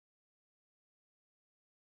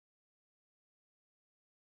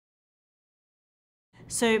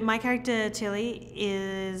So my character Tilly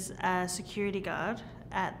is a security guard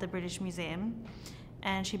at the British Museum,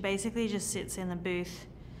 and she basically just sits in the booth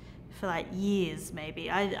for like years, maybe.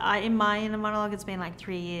 In the monologue it's been like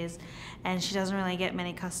 3 years, and she doesn't really get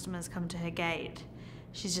many customers come to her gate.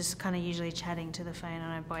 She's just kind of usually chatting to the phone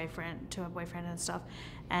on her boyfriend and stuff.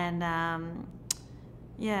 And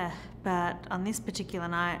yeah, but on this particular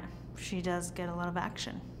night, she does get a lot of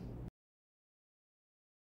action.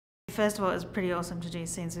 First of all, it was pretty awesome to do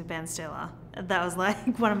scenes with Ben Stiller. That was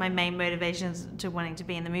like one of my main motivations to wanting to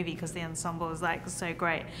be in the movie, because the ensemble was like so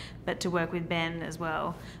great. But to work with Ben as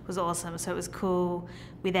well was awesome. So it was cool.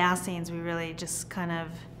 With our scenes, we really just kind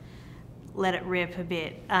of let it rip a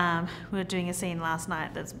bit. We were doing a scene last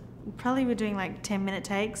night that's probably we're doing like 10-minute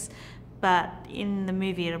takes, but in the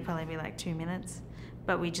movie it'll probably be like 2 minutes.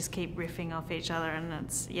 But we just keep riffing off each other, and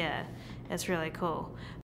it's really cool.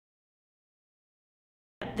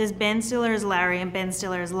 There's Ben Stiller as Larry and Ben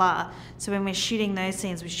Stiller as La. So when we're shooting those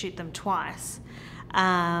scenes, we shoot them twice,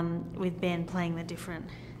 with Ben playing the different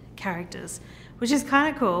characters, which is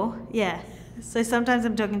kind of cool, yeah. So sometimes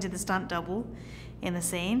I'm talking to the stunt double in the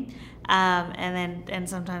scene, and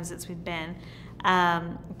sometimes it's with Ben,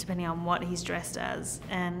 depending on what he's dressed as.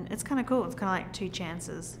 And it's kind of cool. It's kind of like 2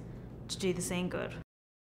 chances to do the scene good.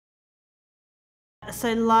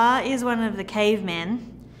 So La is one of the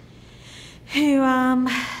cavemen who,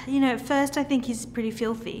 you know, at first I think he's pretty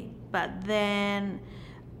filthy, but then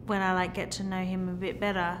when I like get to know him a bit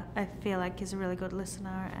better, I feel like he's a really good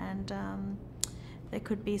listener, and there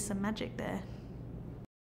could be some magic there.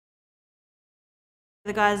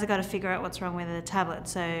 The guys have got to figure out what's wrong with the tablet,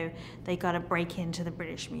 so they got to break into the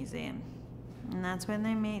British Museum, and that's when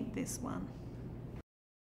they meet this one.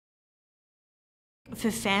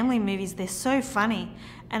 For family movies, they're so funny,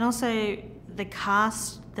 and also the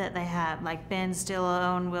cast that they have, like Ben Stiller,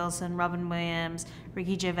 Owen Wilson, Robin Williams,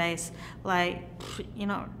 Ricky Gervais, like, you're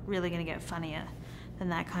not really going to get funnier than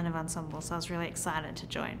that kind of ensemble. So I was really excited to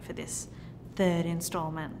join for this 3rd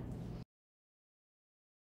installment.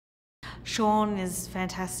 Sean is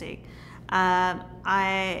fantastic.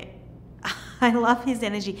 I love his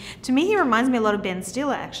energy. To me, he reminds me a lot of Ben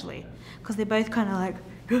Stiller, actually, because they're both kind of like,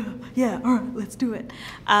 yeah, all right, let's do it.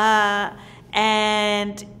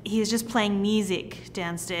 And he was just playing music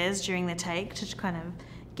downstairs during the take to kind of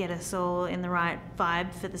get us all in the right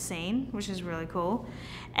vibe for the scene, which is really cool.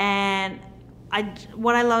 And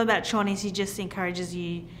what I love about Sean is he just encourages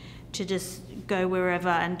you to just go wherever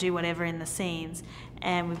and do whatever in the scenes.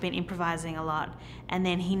 And we've been improvising a lot. And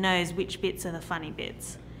then he knows which bits are the funny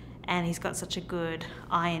bits. And he's got such a good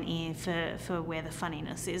eye and ear for where the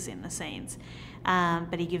funniness is in the scenes.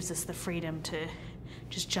 But he gives us the freedom to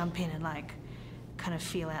just jump in and like kind of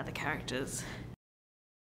feel out the characters.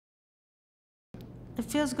 It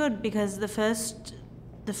feels good because the first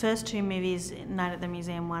 2 movies, Night at the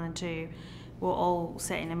Museum 1 and 2, were all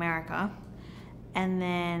set in America. And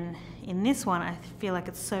then in this one, I feel like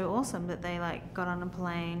it's so awesome that they like got on a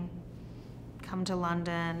plane, come to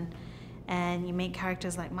London, and you meet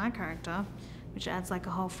characters like my character, which adds like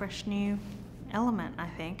a whole fresh new element, I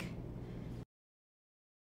think.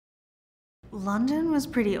 London was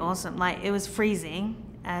pretty awesome. Like, it was freezing,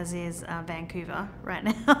 as is Vancouver right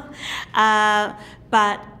now.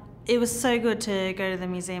 But it was so good to go to the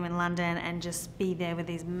museum in London and just be there with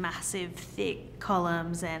these massive, thick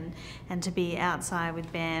columns, and to be outside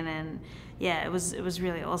with Ben. And yeah, it was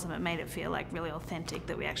really awesome. It made it feel like really authentic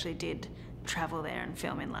that we actually did travel there and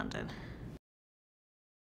film in London.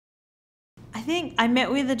 I think I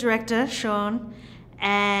met with the director, Sean,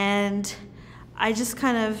 and I just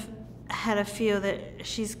kind of had a feel that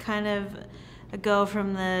she's kind of a girl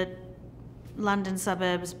from the London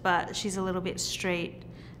suburbs, but she's a little bit street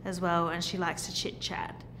as well, and she likes to chit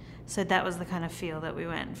chat. So that was the kind of feel that we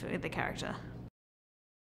went for with the character.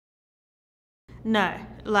 No,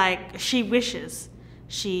 like, she wishes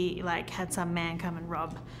she like had some man come and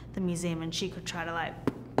rob the museum and she could try to like,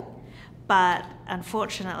 but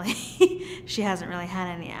unfortunately she hasn't really had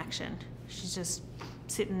any action. She's just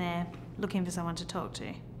sitting there looking for someone to talk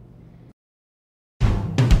to.